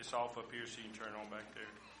It's off up here so you can turn on back there.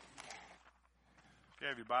 If you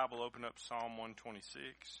have your Bible, open up Psalm 126.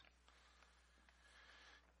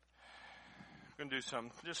 I'm going to do something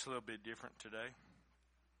just a little bit different today.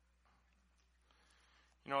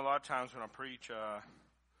 You know, a lot of times when I preach, I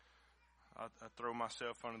throw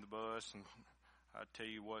myself under the bus and I tell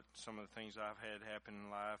you what some of the things I've had happen in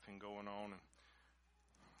life and going on. And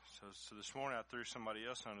so this morning I threw somebody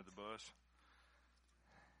else under the bus.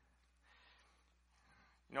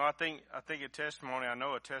 You know, I think a testimony, I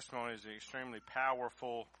know a testimony is an extremely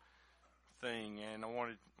powerful thing, and I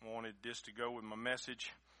wanted this to go with my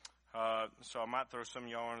message. So I might throw some of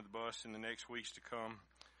y'all under the bus in the next weeks to come.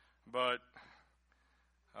 But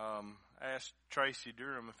I asked Tracy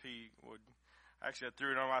Durham if he would. Actually, I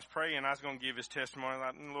threw it on. I was praying. I was going to give his testimony.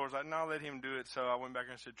 And the Lord's like, no, let him do it. So I went back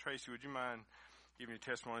and said, Tracy, would you mind giving me a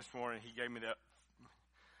testimony this morning? He gave me that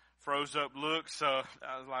froze up look, so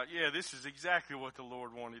I was like, yeah, this is exactly what the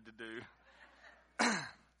Lord wanted to do.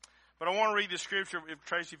 But I want to read the scripture.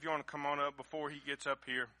 Tracy, if you want to come on up before he gets up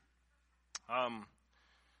here.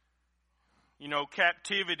 You know,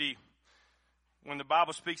 captivity, when the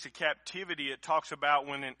Bible speaks of captivity, it talks about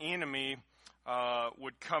when an enemy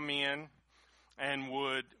would come in and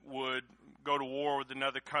would go to war with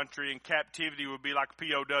another country, and captivity would be like a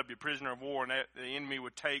POW, prisoner of war, and the enemy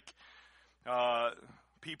would take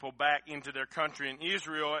people back into their country. And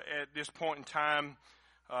Israel at this point in time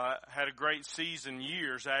had a great season,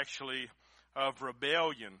 years actually, of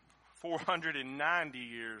rebellion, 490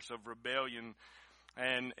 years of rebellion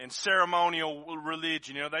and ceremonial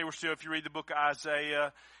religion. You know, they were still, if you read the book of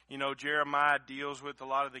Isaiah, you know, Jeremiah deals with a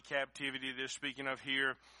lot of the captivity they're speaking of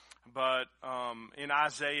here. But in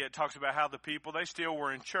Isaiah, it talks about how the people, they still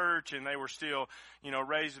were in church and they were still, you know,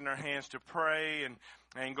 raising their hands to pray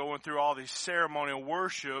and going through all these ceremonial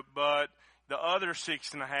worship. But the other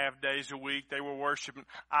 6.5 days a week, they were worshiping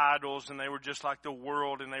idols and they were just like the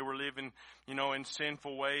world and they were living, you know, in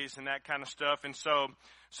sinful ways and that kind of stuff. And so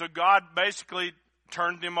God basically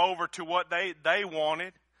turned them over to what they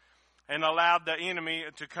wanted and allowed the enemy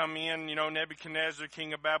to come in. You know, Nebuchadnezzar,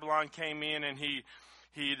 king of Babylon, came in and he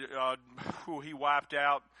wiped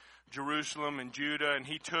out Jerusalem and Judah, and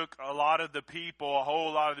he took a whole lot of the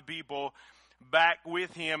people back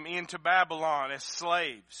with him into Babylon as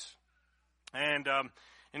slaves. And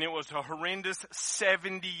it was a horrendous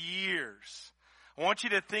 70 years. I want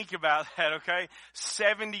you to think about that, okay?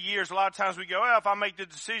 70 years. A lot of times we go, well, if I make the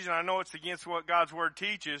decision, I know it's against what God's Word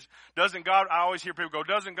teaches. I always hear people go,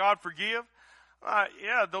 doesn't God forgive?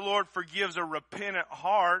 Yeah, the Lord forgives a repentant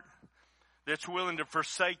heart that's willing to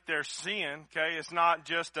forsake their sin, okay? It's not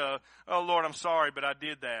just oh, Lord, I'm sorry, but I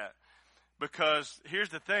did that. Because here's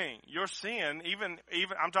the thing, your sin, even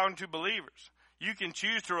I'm talking to believers, you can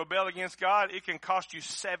choose to rebel against God. It can cost you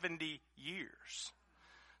 70 years.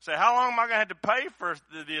 So how long am I going to have to pay for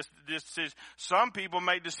this decision? Some people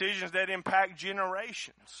make decisions that impact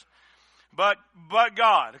generations. But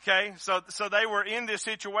God, okay? So they were in this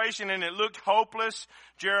situation and it looked hopeless.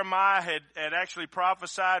 Jeremiah had actually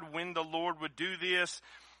prophesied when the Lord would do this,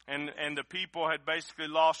 and the people had basically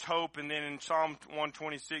lost hope. And then in Psalm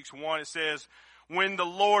 126:1 it says, when the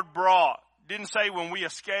Lord brought, didn't say when we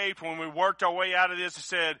escaped, when we worked our way out of this. It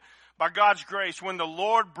said, by God's grace, when the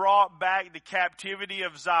Lord brought back the captivity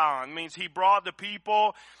of Zion, means he brought the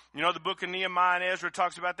people. You know, the book of Nehemiah and Ezra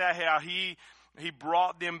talks about that, how he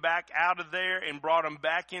brought them back out of there and brought them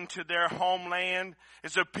back into their homeland.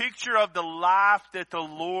 It's a picture of the life that the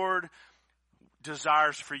Lord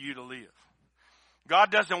desires for you to live. God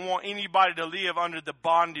doesn't want anybody to live under the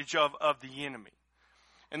bondage of the enemy.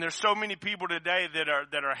 And there's so many people today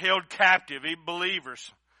that are held captive, even believers,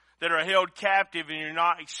 that are held captive, and you're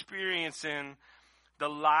not experiencing the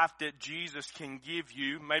life that Jesus can give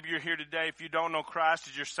you. Maybe you're here today, if you don't know Christ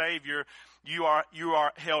as your Savior, you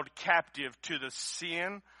are held captive to the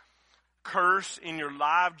sin curse in your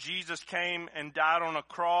life. Jesus came and died on a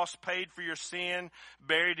cross, paid for your sin,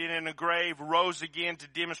 buried it in a grave, rose again to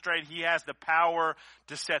demonstrate he has the power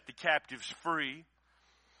to set the captives free.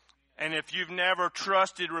 And if you've never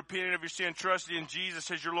repented of your sin, trusted in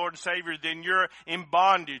Jesus as your Lord and Savior, then you're in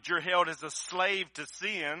bondage. You're held as a slave to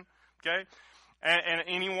sin, okay? And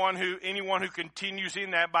anyone who continues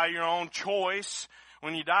in that by your own choice,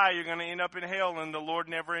 when you die, you're going to end up in hell, and the Lord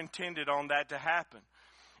never intended on that to happen.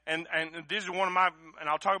 And this is one of my, and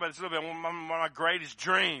I'll talk about this a little bit, one of my greatest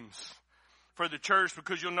dreams for the church,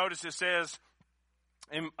 because you'll notice it says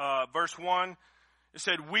in verse 1, it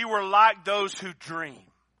said, we were like those who dream.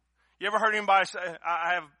 You ever heard anybody say,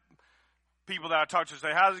 I have people that I talk to say,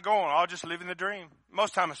 how's it going? I'll just live in the dream. Most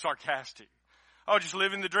of the time it's sarcastic. Oh, just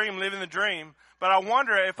living the dream. But I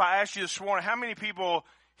wonder if I asked you this morning, how many people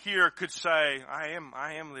here could say, I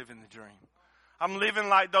am living the dream. I'm living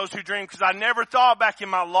like those who dream, because I never thought back in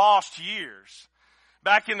my lost years,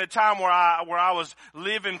 back in the time where I was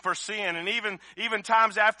living for sin, and even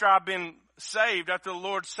times after I've been saved, after the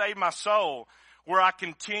Lord saved my soul, where I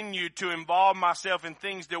continued to involve myself in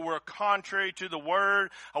things that were contrary to the Word.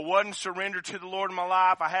 I wasn't surrendered to the Lord in my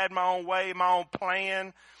life. I had my own way, my own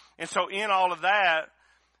plan. And so in all of that,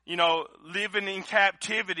 living in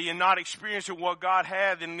captivity and not experiencing what God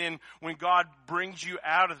had, and then when God brings you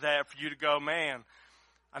out of that, for you to go, man,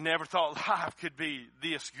 I never thought life could be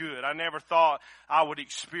this good. I never thought I would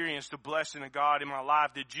experience the blessing of God in my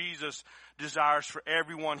life that Jesus desires for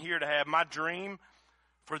everyone here to have. My dream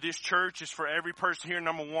for this church is for every person here,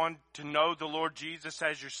 number one, to know the Lord Jesus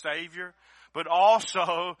as your Savior, but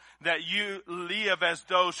also that you live as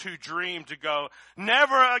those who dream, to go,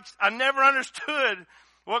 I never understood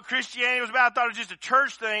what Christianity was about. I thought it was just a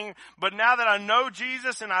church thing, but now that I know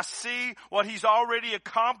Jesus and I see what He's already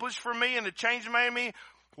accomplished for me and the change He made in me,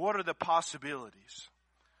 what are the possibilities?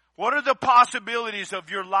 What are the possibilities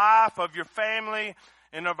of your life, of your family,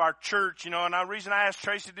 and of our church? And the reason I asked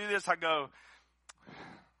Tracy to do this, I go,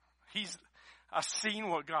 I've seen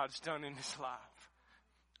what God's done in his life.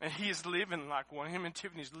 And he is living like one. Him and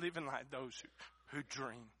Tiffany's living like those who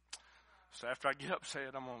dream. So after I get up, say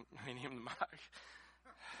it, I'm going to hand him the mic.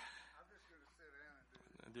 I'm just going to sit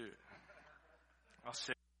down and do it. I'll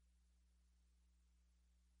sit.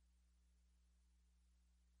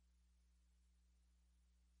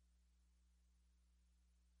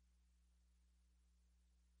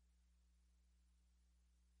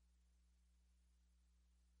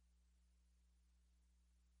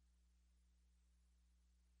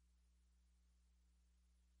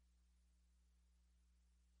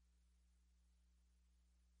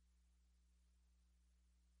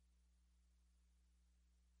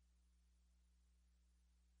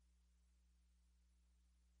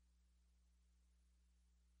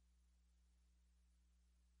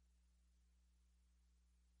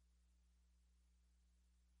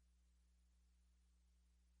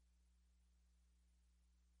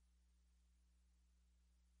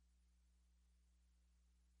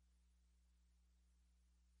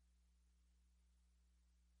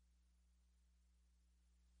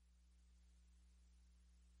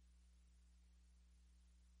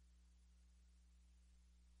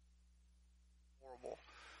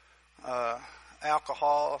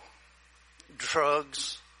 Alcohol,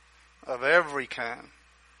 drugs of every kind.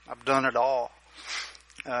 I've done it all.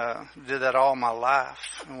 Did that all my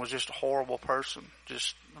life and was just a horrible person.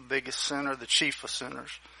 Just the biggest sinner, the chief of sinners.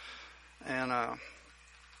 And I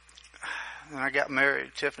got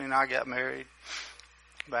married. Tiffany and I got married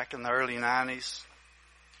back in the early 90s.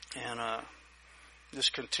 And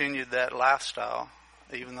just continued that lifestyle,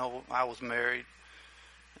 even though I was married.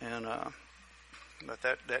 And but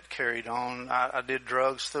that carried on. I did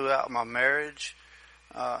drugs throughout my marriage.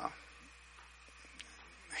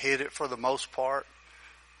 Hid it for the most part,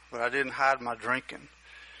 but I didn't hide my drinking.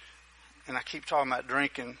 And I keep talking about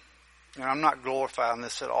drinking, and I'm not glorifying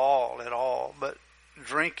this at all, but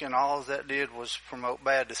drinking, all that did was promote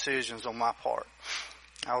bad decisions on my part.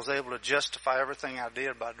 I was able to justify everything I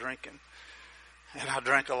did by drinking, and I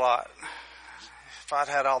drank a lot. If I'd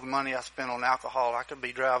had all the money I spent on alcohol, I could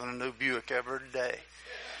be driving a new Buick every day.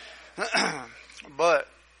 But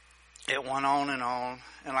it went on, and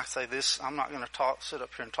like I say, this, I'm not going to sit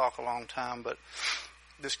up here and talk a long time, but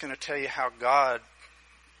just going to tell you how God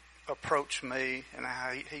approached me and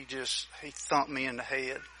how he thumped me in the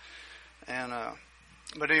head. And,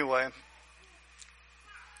 but anyway,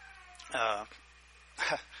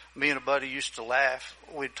 me and a buddy used to laugh.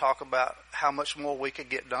 We'd talk about how much more we could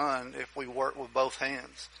get done if we worked with both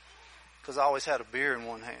hands. Because I always had a beer in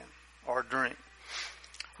one hand, or a drink.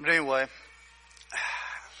 But anyway,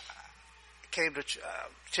 came to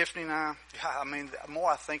Tiffany and I mean, the more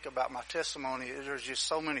I think about my testimony, there's just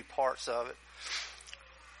so many parts of it.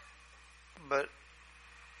 But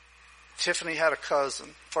Tiffany had a cousin,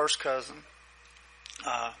 first cousin,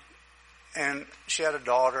 and she had a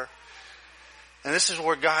daughter. And this is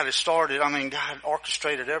where God has started. I mean, God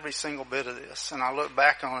orchestrated every single bit of this. And I look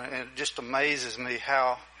back on it, and it just amazes me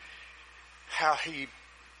how He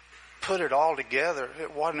put it all together.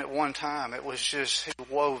 It wasn't at one time. It was just, He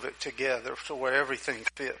wove it together to where everything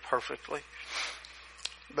fit perfectly.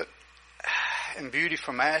 But, and beauty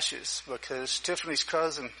from ashes, because Tiffany's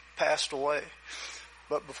cousin passed away.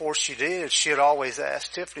 But before she did, she had always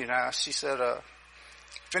asked Tiffany and I, she said,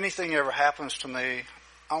 if anything ever happens to me,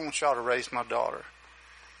 I want y'all to raise my daughter.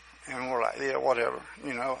 And we're like, yeah, whatever.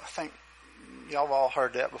 I think y'all have all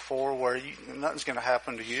heard that before, where nothing's going to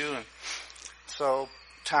happen to you. And so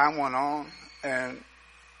time went on, and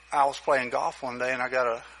I was playing golf one day, and I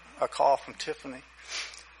got a call from Tiffany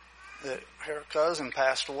that her cousin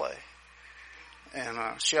passed away. And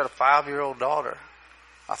she had a 5-year-old daughter.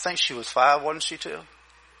 I think she was 5, wasn't she, too?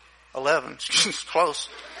 11. She was close.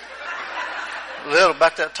 Little,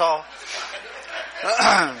 about that tall.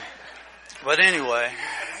 But anyway,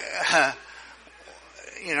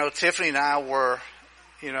 Tiffany and I were,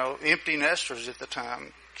 empty nesters at the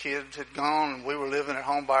time. Kids had gone, and we were living at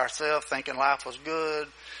home by ourselves, thinking life was good,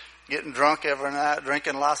 getting drunk every night,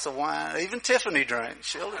 drinking lots of wine. Even Tiffany drank.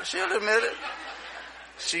 She'll admit it.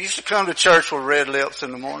 She used to come to church with red lips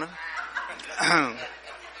in the morning.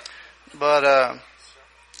 But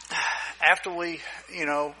after we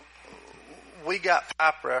got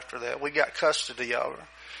Piper after that. We got custody of her.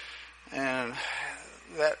 And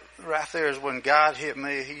that right there is when God hit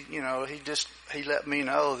me. He let me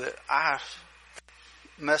know that I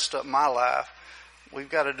messed up my life. We've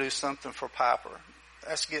got to do something for Piper.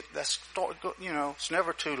 It's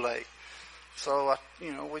never too late. So,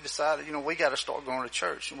 we decided, we got to start going to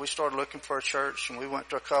church. And we started looking for a church, and we went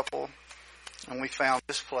to a couple, and we found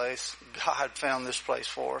this place. God found this place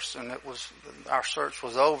for us, and our search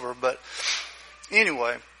was over. But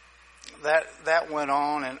anyway, that went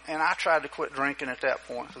on, and I tried to quit drinking at that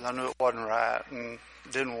point because I knew it wasn't right and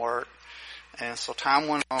it didn't work. And so time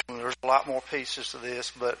went on. There's a lot more pieces to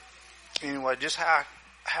this, but anyway, just how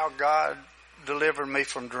God delivered me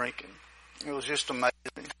from drinking. It was just amazing.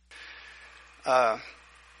 It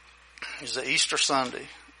was the Easter Sunday,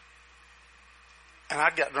 and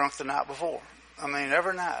I'd got drunk the night before. I mean,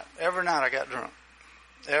 every night I got drunk.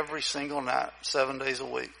 Every single night, 7 days a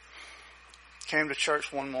week. Came to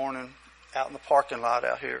church one morning out in the parking lot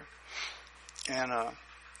out here, and a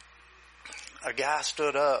guy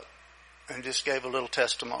stood up and just gave a little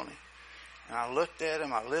testimony. And I looked at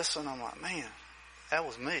him, I listened, I'm like, man, that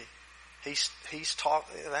was me. He's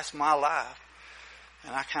talking, that's my life.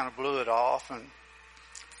 And I kind of blew it off, and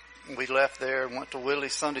we left there and went to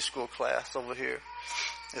Willie's Sunday school class over here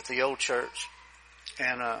at the old church.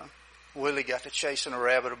 And Willie got to chasing a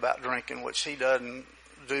rabbit about drinking, which he doesn't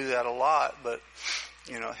do that a lot, but,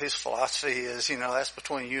 his philosophy is, that's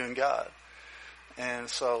between you and God. And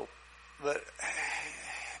so, but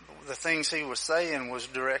the things he was saying was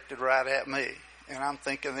directed right at me. And I'm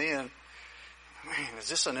thinking then, man, is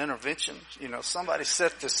this an intervention? Somebody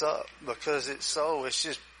set this up because it's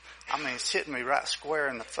hitting me right square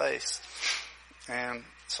in the face. And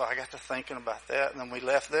so I got to thinking about that. And then we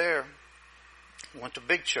left there, went to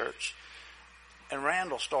big church. And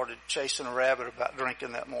Randall started chasing a rabbit about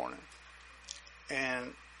drinking that morning.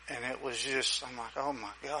 And it was just, I'm like, oh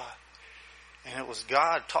my God. And it was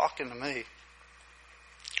God talking to me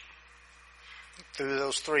through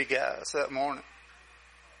those 3 guys that morning,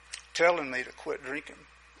 telling me to quit drinking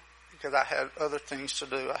because I had other things to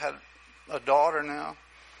do. I had a daughter now.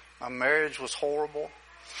 My marriage was horrible,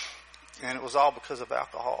 and it was all because of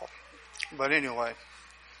alcohol. But anyway,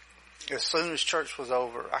 as soon as church was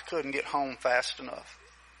over, I couldn't get home fast enough.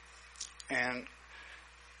 And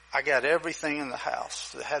I got everything in the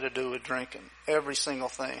house that had to do with drinking. Every single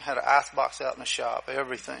thing. Had an icebox out in the shop,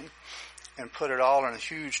 everything. And put it all in a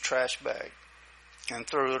huge trash bag and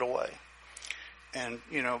threw it away. And,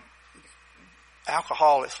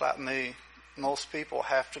 alcoholics like me, most people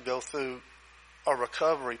have to go through a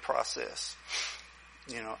recovery process.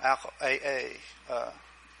 AA,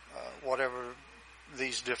 whatever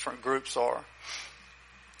these different groups are.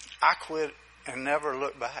 I quit and never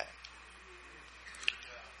looked back.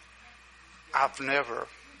 I've never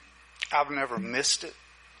missed it.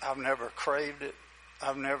 I've never craved it.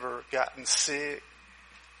 I've never gotten sick.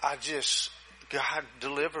 God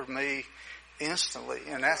delivered me instantly,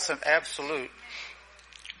 and that's an absolute.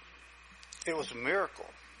 It was a miracle.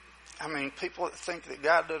 I mean, people that think that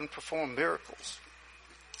God doesn't perform miracles,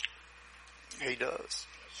 He does.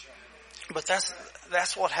 But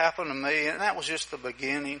that's what happened to me, and that was just the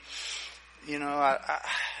beginning.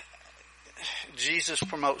 Jesus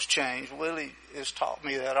promotes change. Willie has taught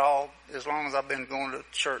me that as long as I've been going to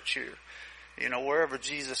church here. Wherever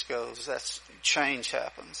Jesus goes, that's change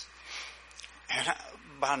happens. And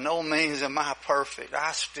by no means am I perfect.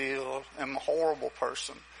 I still am a horrible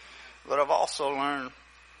person. But I've also learned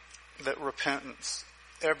that repentance,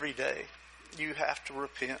 every day, you have to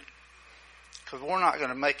repent. Because we're not going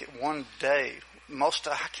to make it one day.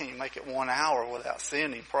 I can't make it 1 hour without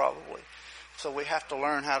sinning, probably. So we have to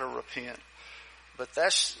learn how to repent. But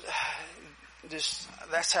that's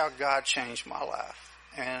how God changed my life.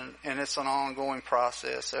 And it's an ongoing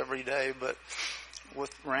process every day. But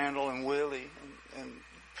with Randall and Willie and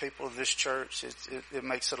people of this church, it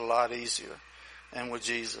makes it a lot easier. and with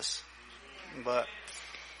Jesus. But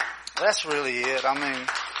that's really it. I mean,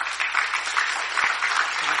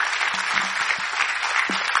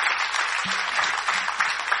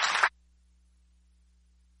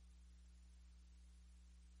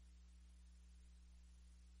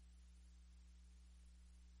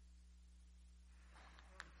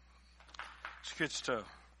 it's good stuff.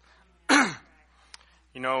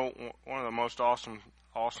 You know, one of the most awesome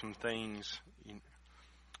things,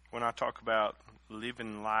 when I talk about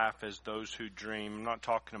living life as those who dream, I'm not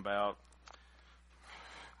talking about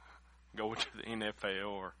going to the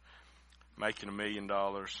NFL or making $1 million.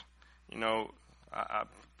 You know, I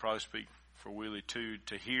probably speak for Willie too,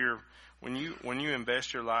 to hear when you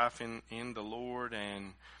invest your life in the Lord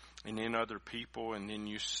and in other people, and then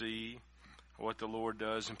you see what the Lord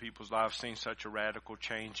does in people's lives, seeing such a radical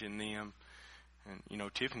change in them. And, you know,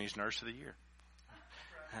 Tiffany's Nurse of the Year.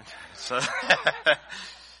 And so,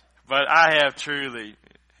 but I have truly,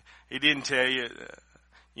 he didn't tell you,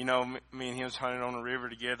 you know, me and him was hunting on the river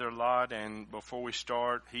together a lot, and before we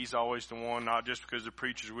start, he's always the one, not just because the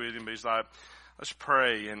preacher's with him, but he's like, let's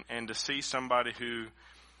pray. And to see somebody who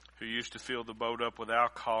used to fill the boat up with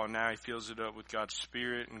alcohol, and now he fills it up with God's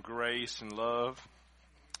Spirit and grace and love.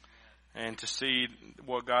 And to see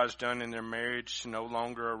what God's done in their marriage, no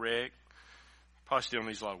longer a wreck. Probably still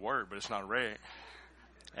needs a lot of work, but it's not a wreck.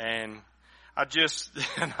 And I just,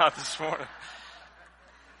 not this morning.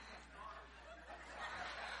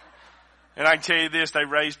 And I can tell you this, they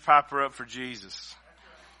raised Piper up for Jesus.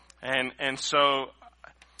 And so,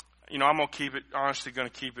 you know, I'm going to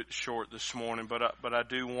keep it short this morning, but I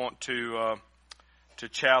do want to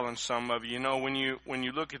challenge some of you. You know, when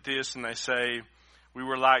you look at this and they say, we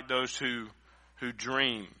were like those who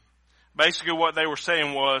dream. Basically what they were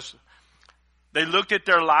saying was, they looked at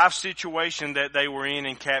their life situation that they were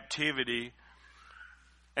in captivity,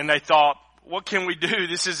 and they thought, what can we do?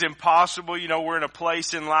 This is impossible. You know, we're in a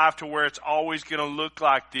place in life to where it's always going to look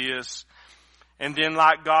like this. And then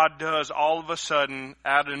like God does, all of a sudden,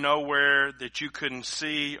 out of nowhere that you couldn't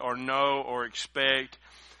see or know or expect,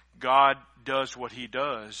 God does what He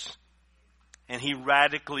does. And He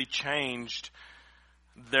radically changed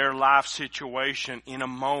their life situation in a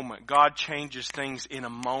moment. God changes things in a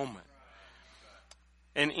moment.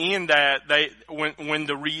 And in that, when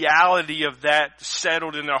the reality of that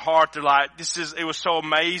settled in their heart, they're like, it was so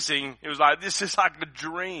amazing. It was like, this is like a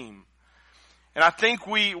dream. And I think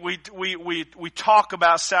we talk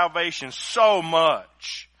about salvation so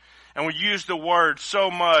much. And we use the word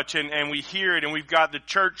so much, and we hear it, and we've got the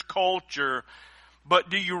church culture. But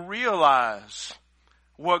do you realize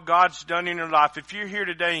what God's done in your life? If you're here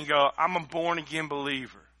today and go, I'm a born again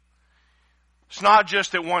believer. It's not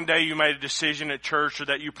just that one day you made a decision at church or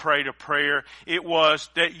that you prayed a prayer. It was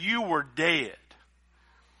that you were dead.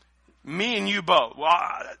 Me and you both. Well,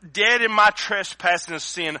 dead in my trespass and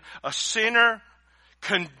sin. A sinner,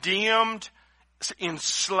 condemned,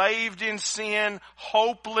 enslaved in sin,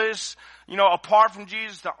 hopeless. You know, apart from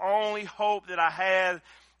Jesus, the only hope that I had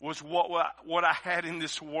was what I had in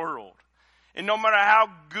this world. And no matter how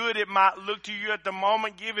good it might look to you at the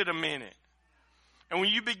moment, give it a minute. And when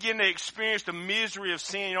you begin to experience the misery of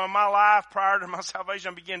sin, you know, in my life prior to my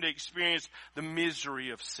salvation, I began to experience the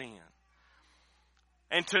misery of sin.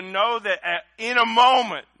 And to know that in a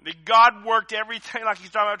moment, that God worked everything, like He's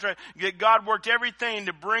talking about, that God worked everything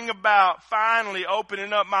to bring about finally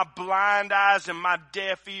opening up my blind eyes and my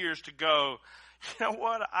deaf ears to go, you know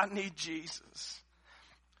what, I need Jesus.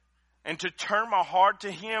 And to turn my heart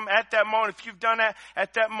to Him at that moment. If you've done that,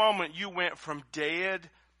 at that moment, you went from dead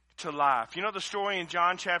to life. You know the story in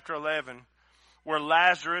John chapter 11 where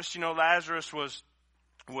Lazarus was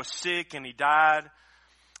sick and he died,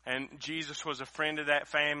 and Jesus was a friend of that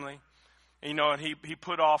family. You know, and he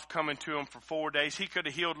put off coming to him for 4 days. He could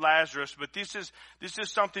have healed Lazarus, but this is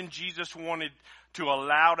something Jesus wanted to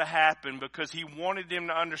allow to happen because He wanted them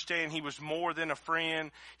to understand He was more than a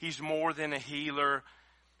friend. He's more than a healer.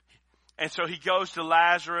 And so He goes to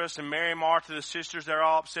Lazarus, and Mary and Martha, the sisters, they're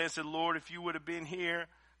all upset and said, Lord, if you would have been here,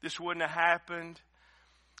 this wouldn't have happened.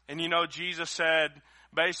 And you know, Jesus said,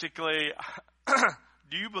 basically,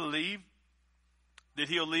 do you believe that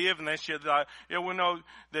He'll live? And they said, yeah, we know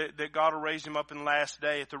that God will raise Him up in the last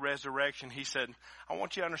day at the resurrection. He said, I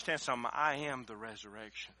want you to understand something. I am the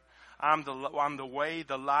resurrection. I'm the way,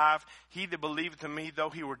 the life. He that believeth in me, though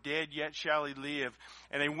he were dead, yet shall he live.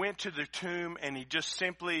 And they went to the tomb, and he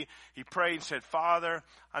prayed and said, Father,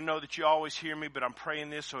 I know that you always hear me, but I'm praying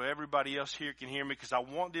this so everybody else here can hear me, because I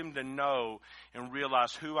want them to know and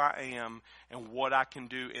realize who I am and what I can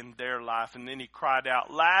do in their life. And then he cried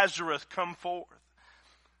out, Lazarus, come forth.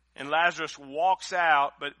 And Lazarus walks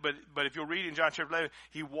out, but if you'll read in John chapter 11,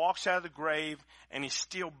 he walks out of the grave and he's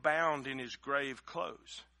still bound in his grave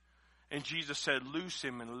clothes. And Jesus said, loose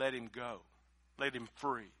him and let him go. Let him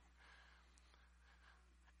free.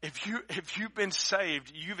 If you've been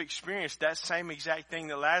saved, you've experienced that same exact thing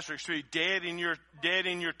that Lazarus experienced, dead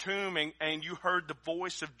in your tomb, and you heard the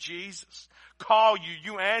voice of Jesus call you.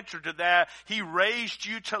 You answered to that. He raised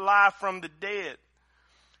you to life from the dead.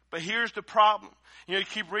 But here's the problem. You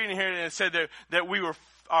keep reading here, and it said that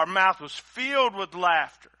our mouth was filled with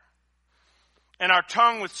laughter, and our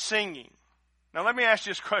tongue with singing. Now let me ask you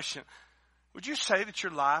this question. Would you say that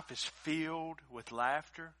your life is filled with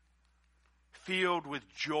laughter? Filled with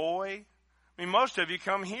joy? I mean, most of you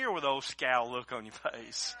come here with an old scowl look on your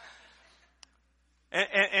face.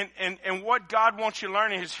 And what God wants you to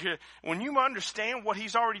learn is here, when you understand what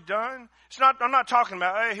He's already done, I'm not talking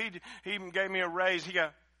about, hey, He gave me a raise. He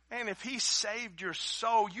got, man, if He saved your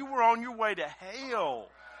soul, you were on your way to hell.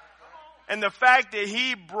 And the fact that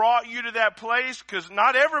He brought you to that place, because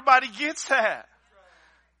not everybody gets that.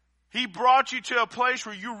 He brought you to a place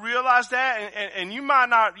where you realize that, and you might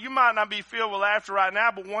not be filled with laughter right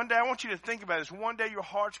now, but one day, I want you to think about this. One day your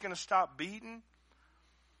heart's going to stop beating.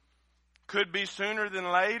 Could be sooner than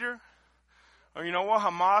later. Or you know what,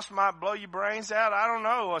 Hamas might blow your brains out. I don't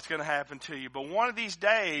know what's going to happen to you. But one of these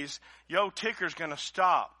days, your ticker's going to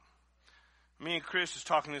stop. Me and Chris was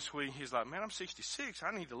talking this week. He's like, man, I'm 66.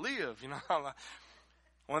 I need to live. You know,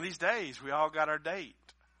 one of these days, we all got our date.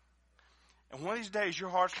 And one of these days, your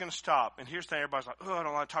heart's going to stop. And here's the thing, everybody's like, oh, I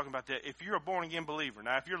don't like talking about that. If you're a born-again believer,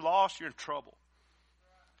 now if you're lost, you're in trouble.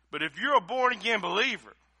 But if you're a born-again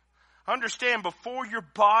believer, understand before your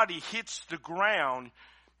body hits the ground,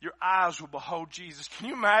 your eyes will behold Jesus. Can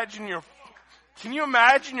you imagine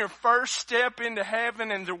your first step into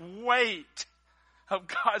heaven and the weight of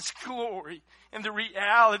God's glory and the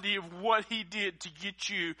reality of what He did to get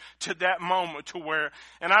you to that moment to where,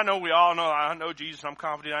 and I know we all know, I know Jesus, I'm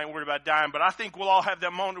confident, I ain't worried about dying, but I think we'll all have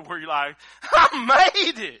that moment where you're like, I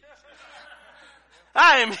made it.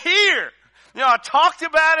 I am here. You know, I talked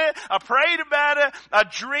about it, I prayed about it, I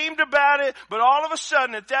dreamed about it, but all of a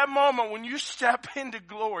sudden at that moment when you step into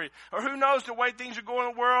glory, or who knows the way things are going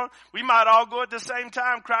in the world, we might all go at the same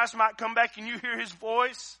time. Christ might come back and you hear His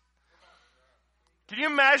voice. Can you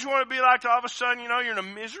imagine what it'd be like to all of a sudden, you know, you're in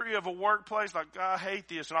the misery of a workplace, like, God, I hate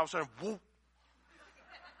this, and all of a sudden, whoop.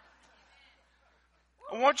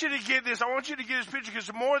 I want you to get this. I want you to get this picture, because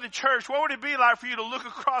the more the church, what would it be like for you to look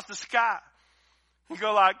across the sky? You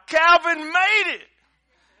go like, Calvin made it.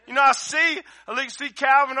 You know, I see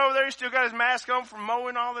Calvin over there. He still got his mask on from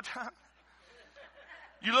mowing all the time.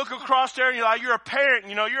 You look across there and you're like, you're a parent.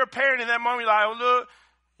 You know, you're a parent in that moment. You're like, oh, look.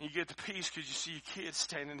 And you get the peace because you see your kids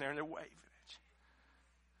standing there and they're waving.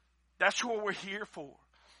 That's what we're here for.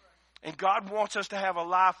 And God wants us to have a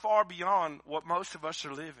life far beyond what most of us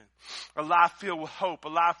are living. A life filled with hope, a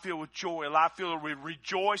life filled with joy, a life filled with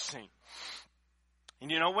rejoicing. And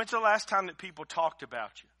you know, when's the last time that people talked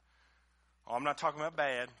about you? Oh, I'm not talking about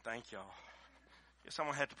bad. Thank y'all. Guess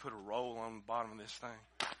someone had to put a roll on the bottom of this thing.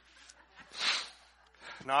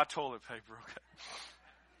 Not toilet paper, okay.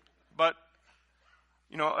 But,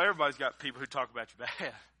 you know, everybody's got people who talk about you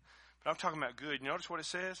bad. But I'm talking about good. You notice what it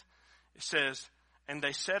says? It says, and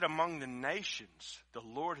they said among the nations, the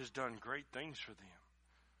Lord has done great things for them.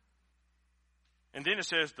 And then it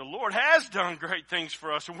says, the Lord has done great things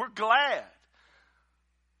for us, and we're glad.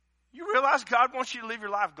 You realize God wants you to live your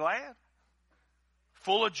life glad?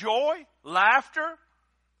 Full of joy, laughter,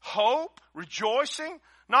 hope, rejoicing.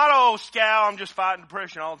 Not, oh, scowl, I'm just fighting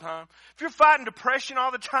depression all the time. If you're fighting depression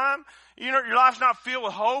all the time, you know, your life's not filled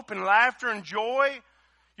with hope and laughter and joy.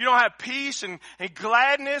 You don't have peace and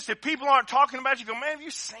gladness. If people aren't talking about you, you go, man, have you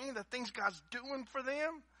seen the things God's doing for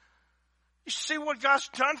them? You see what God's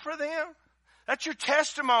done for them? That's your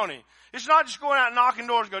testimony. It's not just going out and knocking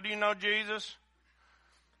doors and go, do you know Jesus?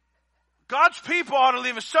 God's people ought to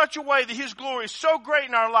live in such a way that His glory is so great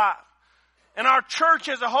in our life. And our church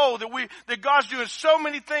as a whole, that God's doing so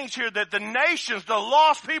many things here that the nations, the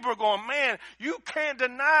lost people are going, man, you can't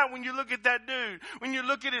deny it when you look at that dude, when you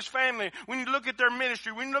look at his family, when you look at their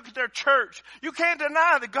ministry, when you look at their church. You can't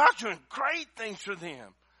deny that God's doing great things for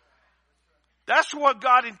them. That's what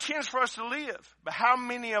God intends for us to live. But how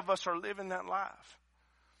many of us are living that life?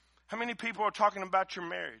 How many people are talking about your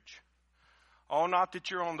marriage? Oh, not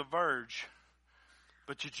that you're on the verge,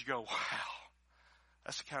 but that you go, wow,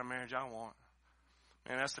 that's the kind of marriage I want.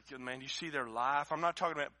 Man, you see their life. I'm not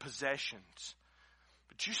talking about possessions.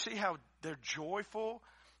 But you see how they're joyful,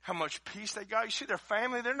 how much peace they got. You see their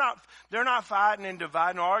family. They're not fighting and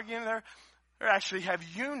dividing and arguing. They actually have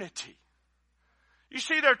unity. You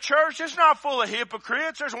see their church, it's not full of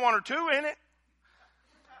hypocrites. There's one or two in it.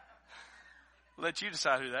 I'll let you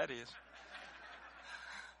decide who that is.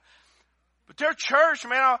 But their church,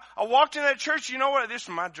 man, I walked in that church. You know what? This is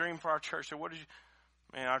my dream for our church. So what did you,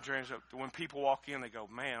 man, our dreams, when people walk in, they go,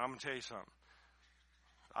 man, I'm going to tell you something.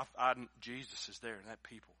 Jesus is there in that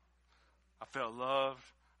people. I felt loved.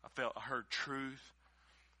 I heard truth.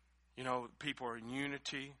 You know, people are in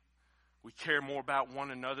unity. We care more about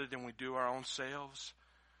one another than we do our own selves.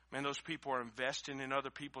 Man, those people are investing in other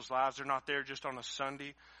people's lives. They're not there just on a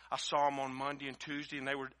Sunday. I saw them on Monday and Tuesday, and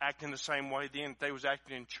they were acting the same way then they was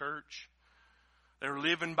acting in church. They're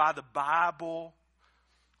living by the Bible.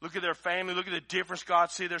 Look at their family. Look at the difference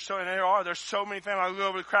God sees. There's so many families. I look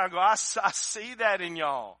over the crowd and go, I see that in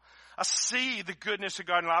y'all. I see the goodness of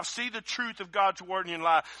God in your life. I see the truth of God's word in your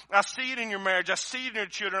life. I see it in your marriage. I see it in your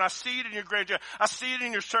children. I see it in your grandchildren. I see it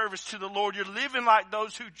in your service to the Lord. You're living like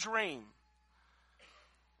those who dream.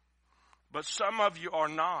 But some of you are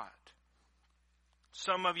not.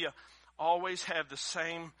 Some of you always have the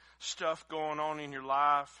same stuff going on in your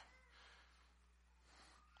life.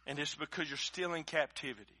 And it's because you're still in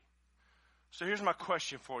captivity. So here's my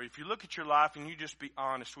question for you. If you look at your life and you just be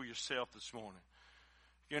honest with yourself this morning.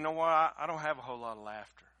 You know what? I don't have a whole lot of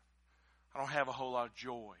laughter. I don't have a whole lot of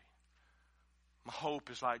joy. My hope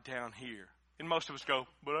is like down here. And most of us go,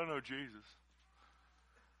 but I know Jesus.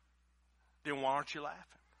 Then why aren't you laughing?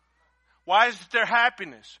 Why isn't there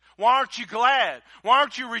happiness? Why aren't you glad? Why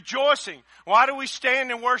aren't you rejoicing? Why do we stand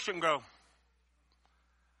and worship and go?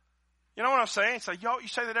 You know what I'm saying? It's like, y'all, you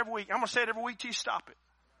say that every week. I'm going to say it every week till you stop it.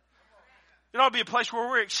 It ought to be a place where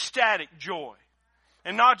we're ecstatic joy.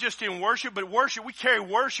 And not just in worship, but worship. We carry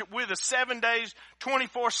worship with us 7 days,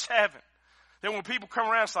 24/7. Then when people come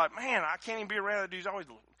around, it's like, man, I can't even be around that dude. He's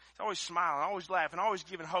always smiling, always laughing, always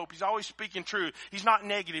giving hope. He's always speaking truth. He's not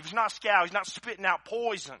negative. He's not scowl. He's not spitting out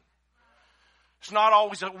poison. It's not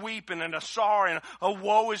always a weeping and a sorry and a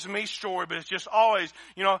woe is me story, but it's just always,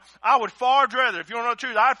 you know, I would far rather, if you want to know the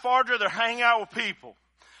truth, I'd far rather hang out with people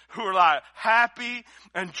who are like happy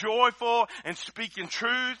and joyful and speaking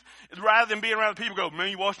truth rather than being around the people who go, man,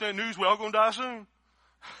 you watching that news? We're all going to die soon.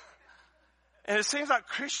 And it seems like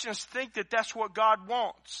Christians think that that's what God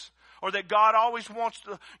wants. Or that God always wants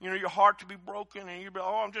to, you know, your heart to be broken and you be,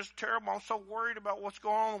 oh, I'm just terrible. I'm so worried about what's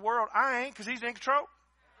going on in the world. I ain't, because He's in control.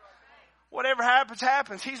 Whatever happens,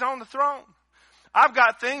 happens. He's on the throne. I've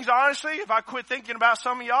got things, honestly, if I quit thinking about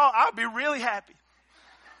some of y'all, I'll be really happy.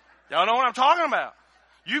 Y'all know what I'm talking about.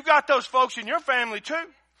 You've got those folks in your family too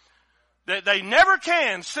that they never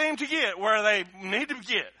can seem to get where they need to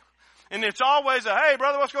get. And it's always a, hey,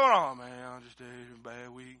 brother, what's going on? Man, I just had a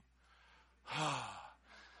bad week.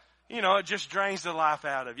 You know, it just drains the life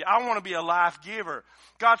out of you. I want to be a life giver.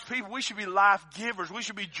 God's people, we should be life givers. We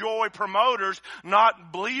should be joy promoters,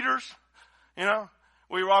 not bleeders. You know,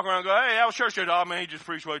 we walk around and go, hey, that was church. Oh, man, he just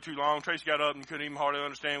preached way too long. Tracy got up and couldn't even hardly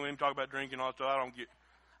understand when he talked about drinking and all that stuff. I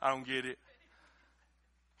don't get it.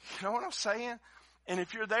 You know what I'm saying? And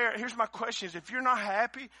if you're there, here's my question is, if you're not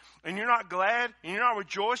happy and you're not glad and you're not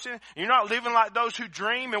rejoicing and you're not living like those who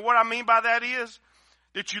dream, and what I mean by that is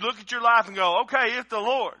that you look at your life and go, okay, if the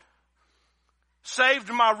Lord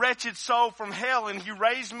saved my wretched soul from hell and He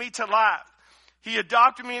raised me to life, He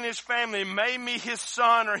adopted me in His family and made me His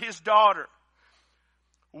son or His daughter,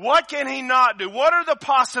 what can He not do? What are the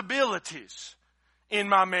possibilities in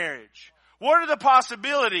my marriage? What are the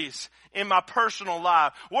possibilities in my personal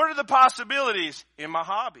life? What are the possibilities in my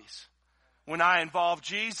hobbies when I involve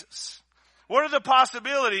Jesus? What are the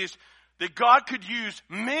possibilities that God could use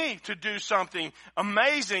me to do something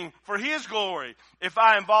amazing for His glory if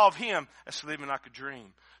I involve Him? That's living like a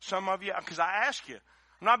dream. Some of you, because I ask you,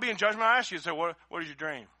 I'm not being judgmental, I ask you, say, what is your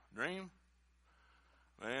dream? Dream?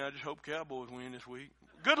 Man, I just hope Cowboys win this week.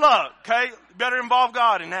 Good luck, okay? Better involve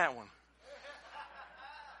God in that one.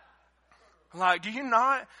 Like, do you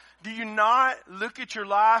not look at your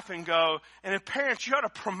life and go, and as parents, you ought to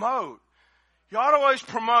promote. You ought to always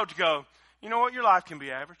promote to go, you know what, your life can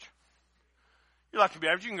be average. Your life can be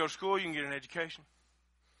average. You can go to school, you can get an education.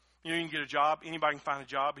 You know, you can get a job. Anybody can find a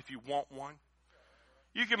job if you want one.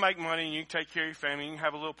 You can make money and you can take care of your family. You can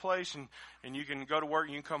have a little place and you can go to work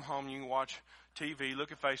and you can come home and you can watch TV,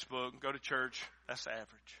 look at Facebook, go to church. That's average.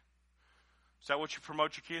 Is that what you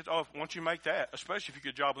promote your kids? Oh, once you make that, especially if you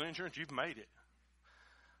get a job with insurance, you've made it.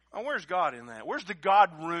 Oh, where's God in that? Where's the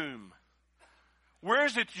God room? Where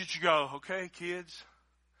is it that you go, okay, kids?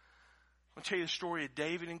 I'll tell you the story of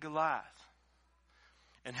David and Goliath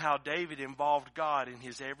and how David involved God in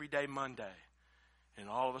his everyday Monday. And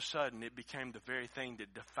all of a sudden, it became the very thing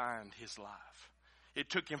that defined his life. It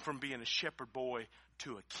took him from being a shepherd boy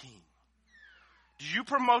to a king. Do you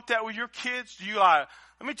promote that with your kids? Do you let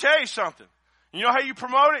me tell you something. You know how you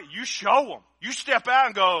promote it? You show them. You step out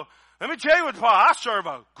and go, let me tell you what, Paul, I serve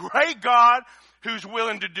a great God who's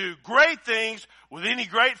willing to do great things with any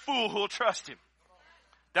great fool who'll trust him.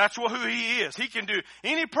 That's who he is. He can do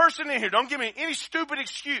any person in here. Don't give me any stupid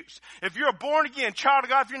excuse. If you're a born again child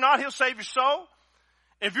of God, if you're not, he'll save your soul.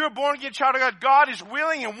 If you're a born again child of God, God is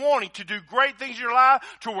willing and wanting to do great things in your life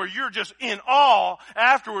to where you're just in awe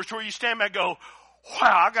afterwards, to where you stand back and go,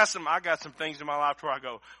 wow, I got some things in my life where I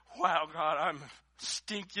go, wow, God, I'm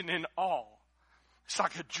stinking in awe. It's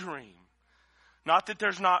like a dream. Not that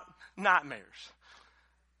there's not nightmares.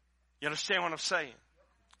 You understand what I'm saying?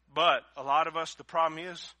 But a lot of us, the problem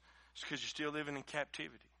is because you're still living in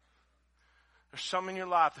captivity. There's something in your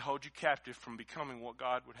life that holds you captive from becoming what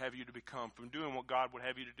God would have you to become, from doing what God would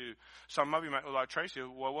have you to do. Some of you might be like Tracy,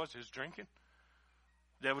 what was it? His drinking?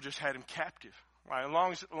 The devil just had him captive. Right?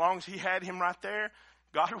 As long as he had him right there,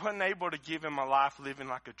 God wasn't able to give him a life living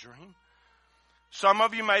like a dream. Some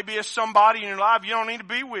of you maybe it's somebody in your life you don't need to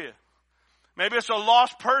be with. Maybe it's a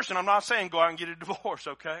lost person. I'm not saying go out and get a divorce,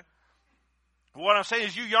 okay? What I'm saying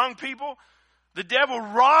is you young people, the devil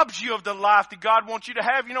robs you of the life that God wants you to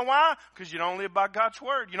have. You know why? Because you don't live by God's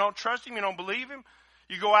word. You don't trust him. You don't believe him.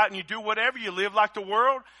 You go out and you do whatever. You live like the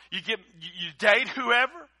world. You date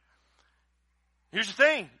whoever. Here's the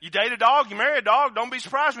thing. You date a dog. You marry a dog. Don't be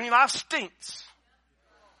surprised when your life stinks.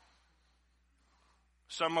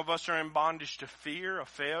 Some of us are in bondage to fear of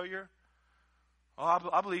failure. Oh,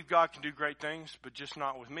 I believe God can do great things, but just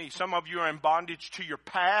not with me. Some of you are in bondage to your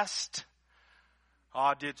past. Oh,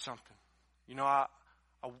 I did something. You know, I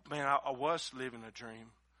was living a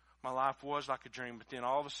dream. My life was like a dream, but then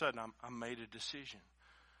all of a sudden I made a decision.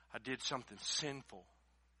 I did something sinful.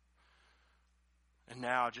 And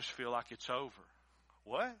now I just feel like it's over.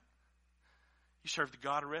 What? You serve the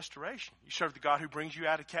God of restoration. You serve the God who brings you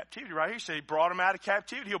out of captivity. Right here, he said he brought him out of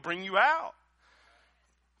captivity. He'll bring you out.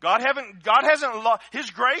 God hasn't lost. His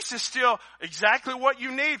grace is still exactly what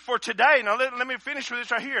you need for today. Now let me finish with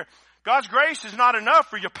this right here. God's grace is not enough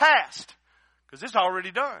for your past because it's already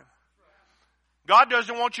done. God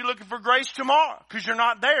doesn't want you looking for grace tomorrow because you're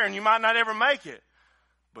not there and you might not ever make it.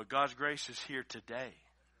 But God's grace is here today.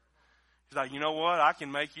 He's like, you know what?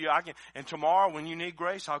 And tomorrow when you need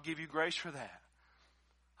grace, I'll give you grace for that.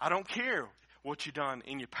 I don't care what you've done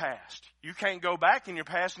in your past. You can't go back in your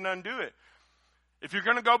past and undo it. If you're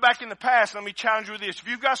going to go back in the past, let me challenge you with this. If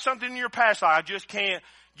you've got something in your past, like, I just can't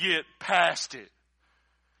get past it.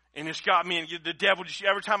 And it's got me, and the devil just,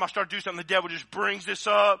 every time I start to do something, the devil just brings this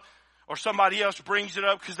up, or somebody else brings it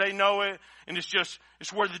up because they know it, and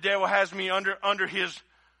it's where the devil has me under his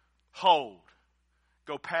hold.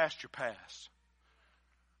 Go past your past.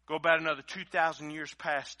 Go about another 2,000 years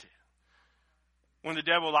past it. When the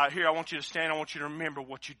devil like, here, I want you to stand, I want you to remember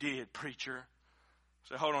what you did, preacher.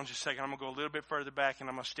 So hold on just a second, I'm going to go a little bit further back and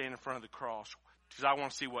I'm going to stand in front of the cross because I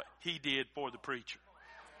want to see what he did for the preacher.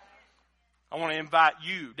 I want to invite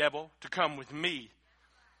you, devil, to come with me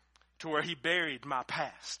to where he buried my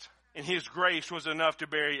past. And his grace was enough to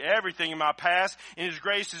bury everything in my past. And his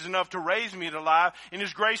grace is enough to raise me to life. And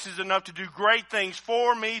his grace is enough to do great things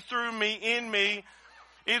for me, through me, in me.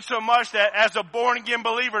 In so much that as a born again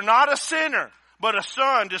believer, not a sinner, but a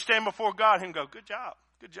son, to stand before God and go, good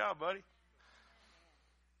job, buddy.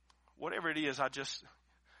 Whatever it is, it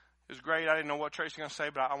was great. I didn't know what Tracy's going to say,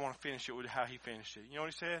 but I want to finish it with how he finished it. You know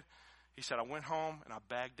what he said? He said, I went home and I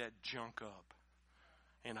bagged that junk up.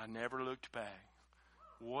 And I never looked back.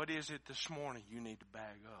 What is it this morning you need to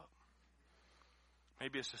bag up?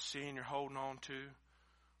 Maybe it's a sin you're holding on to.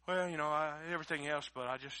 Well, everything else, but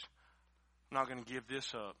I'm not going to give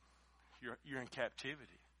this up. You're in captivity.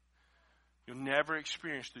 You'll never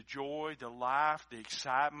experience the joy, the life, the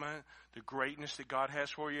excitement, the greatness that God has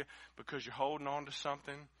for you because you're holding on to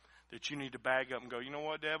something that you need to bag up and go, you know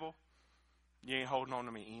what, devil? You ain't holding on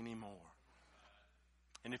to me anymore.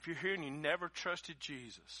 And if you're here and you never trusted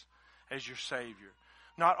Jesus as your Savior,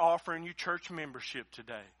 not offering you church membership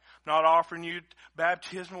today, not offering you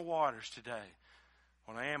baptismal waters today,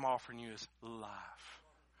 what I am offering you is life,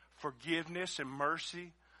 forgiveness and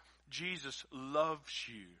mercy. Jesus loves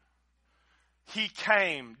you. He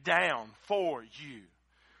came down for you.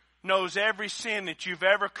 Knows every sin that you've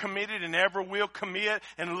ever committed and ever will commit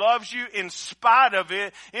and loves you in spite of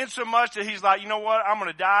it, in so much that he's like, you know what, I'm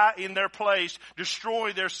going to die in their place,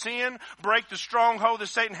 destroy their sin, break the stronghold that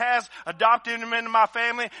Satan has, adopt them into my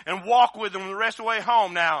family, and walk with them the rest of the way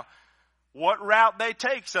home. Now, what route they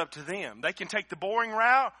take's up to them. They can take the boring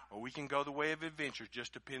route, or we can go the way of adventure. It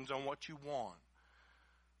just depends on what you want.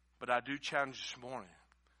 But I do challenge this morning.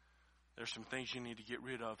 There's some things you need to get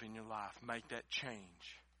rid of in your life. Make that change.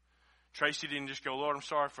 Tracy didn't just go, Lord, I'm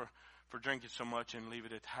sorry for drinking so much and leave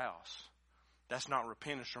it at the house. That's not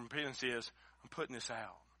repentance. Repentance is, I'm putting this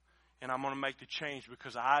out. And I'm going to make the change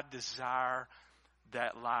because I desire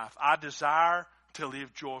that life. I desire to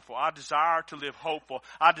live joyful. I desire to live hopeful.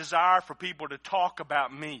 I desire for people to talk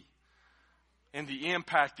about me and the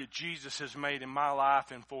impact that Jesus has made in my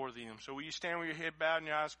life and for them. So will you stand with your head bowed and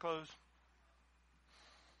your eyes closed?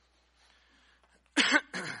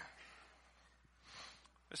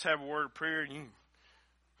 Let's have a word of prayer, and you can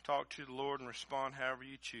talk to the Lord and respond however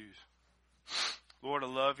you choose. Lord, I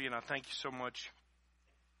love you, and I thank you so much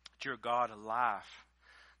that you're a God of life.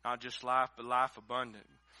 Not just life, but life abundant.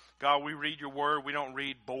 God, we read your word. We don't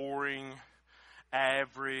read boring,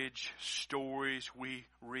 average stories. We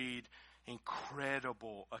read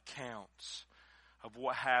incredible accounts of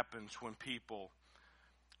what happens when people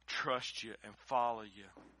trust you and follow you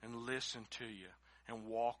and listen to you and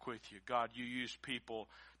walk with you. God, you used people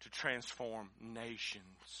to transform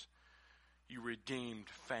nations. You redeemed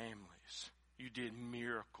families. You did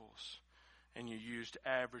miracles. And you used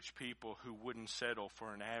average people who wouldn't settle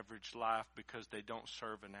for an average life because they don't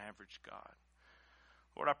serve an average God.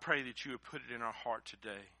 Lord, I pray that you would put it in our heart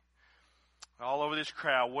today. All over this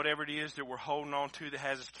crowd, whatever it is that we're holding on to that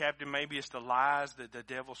has us captive, maybe it's the lies that the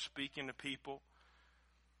devil's speaking to people.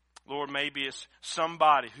 Lord, maybe it's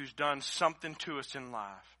somebody who's done something to us in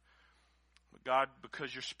life. But God,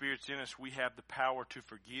 because your Spirit's in us, we have the power to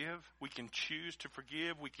forgive. We can choose to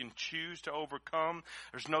forgive. We can choose to overcome.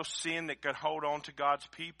 There's no sin that can hold on to God's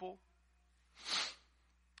people.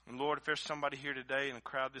 And Lord, if there's somebody here today in a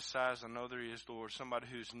crowd this size, I know there is, Lord, somebody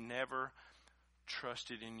who's never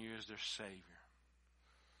trusted in you as their Savior.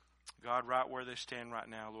 God, right where they stand right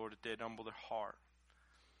now, Lord, that they'd humble their heart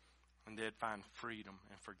and they'd find freedom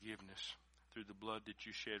and forgiveness through the blood that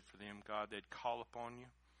you shed for them. God, they'd call upon you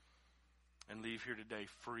and leave here today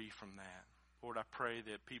free from that. Lord, I pray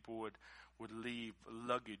that people would leave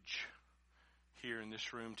luggage here in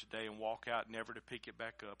this room today and walk out never to pick it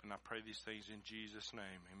back up. And I pray these things in Jesus'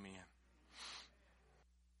 name. Amen.